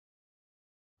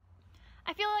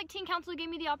I feel like teen council gave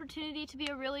me the opportunity to be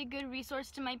a really good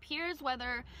resource to my peers,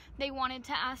 whether they wanted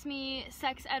to ask me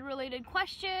sex ed related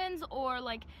questions or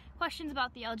like questions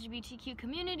about the LGBTQ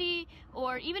community,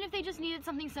 or even if they just needed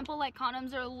something simple like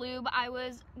condoms or lube. I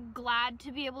was glad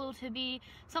to be able to be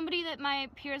somebody that my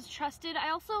peers trusted. I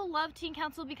also love teen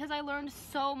council because I learned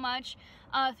so much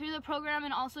through the program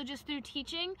and also just through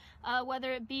teaching,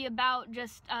 whether it be about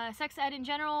just sex ed in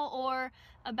general or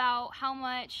about how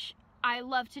much I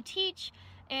love to teach,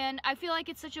 and I feel like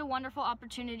it's such a wonderful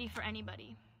opportunity for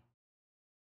anybody.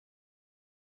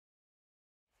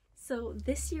 So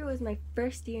this year was my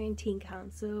first year in teen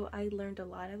council. I learned a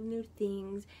lot of new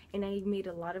things and I made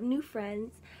a lot of new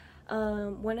friends.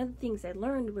 One of the things I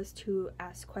learned was to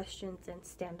ask questions and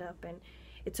stand up, and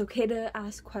it's okay to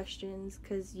ask questions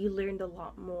because you learned a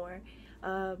lot more.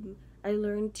 I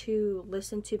learned to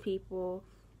listen to people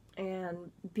and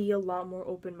be a lot more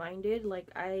open-minded. Like,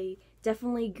 I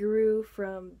definitely grew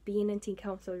from being in teen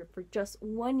council for just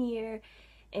 1 year,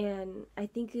 and I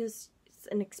think it's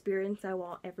an experience I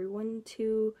want everyone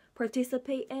to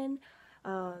participate in.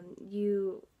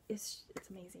 It's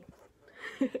amazing.